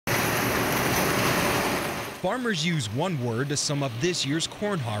Farmers use one word to sum up this year's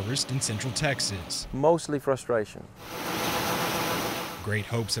corn harvest in Central Texas. Mostly frustration. Great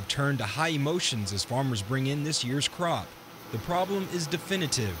hopes have turned to high emotions as farmers bring in this year's crop. The problem is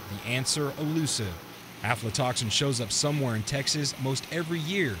definitive, the answer elusive. Aflatoxin shows up somewhere in Texas most every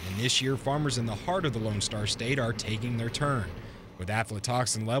year, and this year farmers in the heart of the Lone Star State are taking their turn, with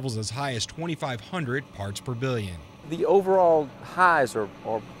aflatoxin levels as high as 2,500 parts per billion. The overall highs are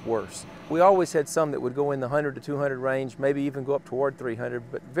worse. We always had some that would go in the 100 to 200 range, maybe even go up toward 300,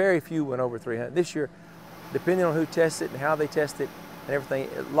 but very few went over 300. This year, depending on who tests it and how they test it and everything,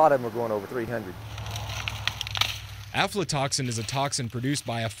 a lot of them are going over 300. Aflatoxin is a toxin produced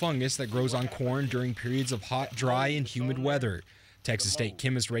by a fungus that grows on corn during periods of hot, dry, and humid weather. Texas state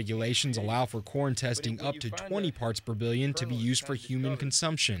chemist regulations allow for corn testing up to 20 parts per billion to be used for human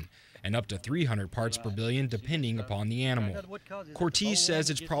consumption, and up to 300 parts per billion depending upon the animal. Cortese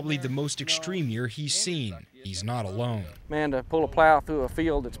says it's probably the most extreme year he's seen. He's not alone. Man, to pull a plow through a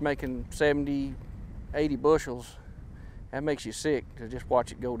field that's making 70, 80 bushels, that makes you sick to just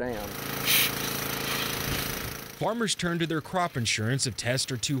watch it go down. Farmers turn to their crop insurance if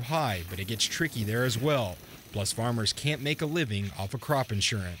tests are too high, but it gets tricky there as well. Plus, farmers can't make a living off of crop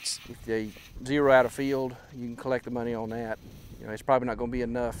insurance. If they zero out a field, you can collect the money on that. You know, it's probably not going to be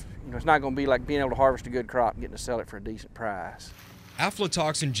enough. You know, it's not going to be like being able to harvest a good crop and getting to sell it for a decent price.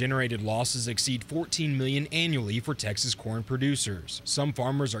 Aflatoxin-generated losses exceed $14 million annually for Texas corn producers. Some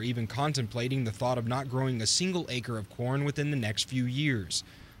farmers are even contemplating the thought of not growing a single acre of corn within the next few years,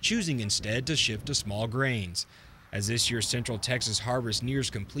 choosing instead to shift to small grains. As this year's Central Texas harvest nears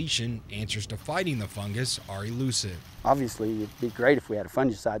completion, answers to fighting the fungus are elusive. Obviously, it'd be great if we had a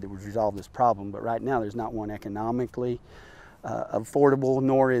fungicide that would resolve this problem, but right now there's not one economically affordable,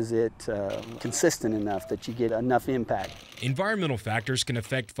 nor is it consistent enough that you get enough impact. Environmental factors can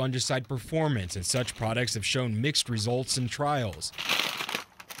affect fungicide performance, and such products have shown mixed results in trials.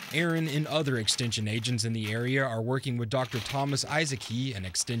 Aaron and other extension agents in the area are working with Dr. Thomas Isaacie, an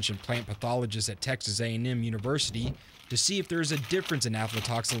extension plant pathologist at Texas A&M University, to see if there is a difference in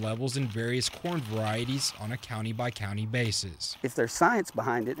aflatoxin levels in various corn varieties on a county-by-county basis. If there's science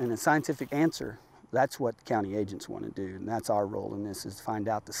behind it and a scientific answer, that's what county agents want to do, and that's our role in this, is to find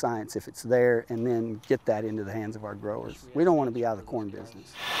out the science if it's there and then get that into the hands of our growers. We don't want to be out of the corn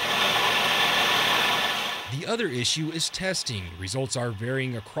business. The other issue is testing. Results are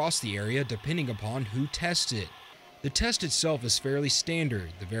varying across the area depending upon who tests it. The test itself is fairly standard.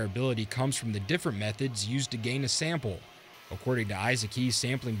 The variability comes from the different methods used to gain a sample. According to Isaacie,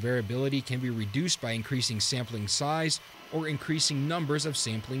 sampling variability can be reduced by increasing sampling size or increasing numbers of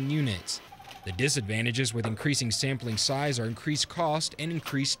sampling units. The disadvantages with increasing sampling size are increased cost and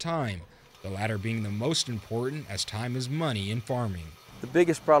increased time, the latter being the most important as time is money in farming. The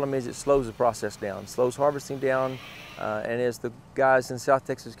biggest problem is it slows the process down, slows harvesting down, and as the guys in South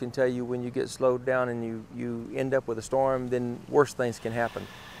Texas can tell you, when you get slowed down and you end up with a storm, then worse things can happen.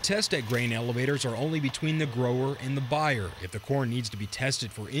 Tests at grain elevators are only between the grower and the buyer. If the corn needs to be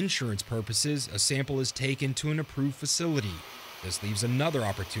tested for insurance purposes, a sample is taken to an approved facility. This leaves another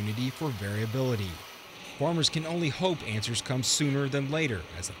opportunity for variability. Farmers can only hope answers come sooner than later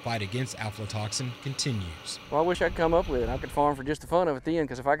as the fight against aflatoxin continues. Well, I wish I'd come up with it. I could farm for just the fun of it then,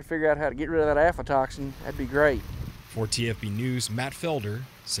 because if I could figure out how to get rid of that aflatoxin, that'd be great. For TFB News, Matt Felder,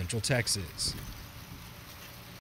 Central Texas.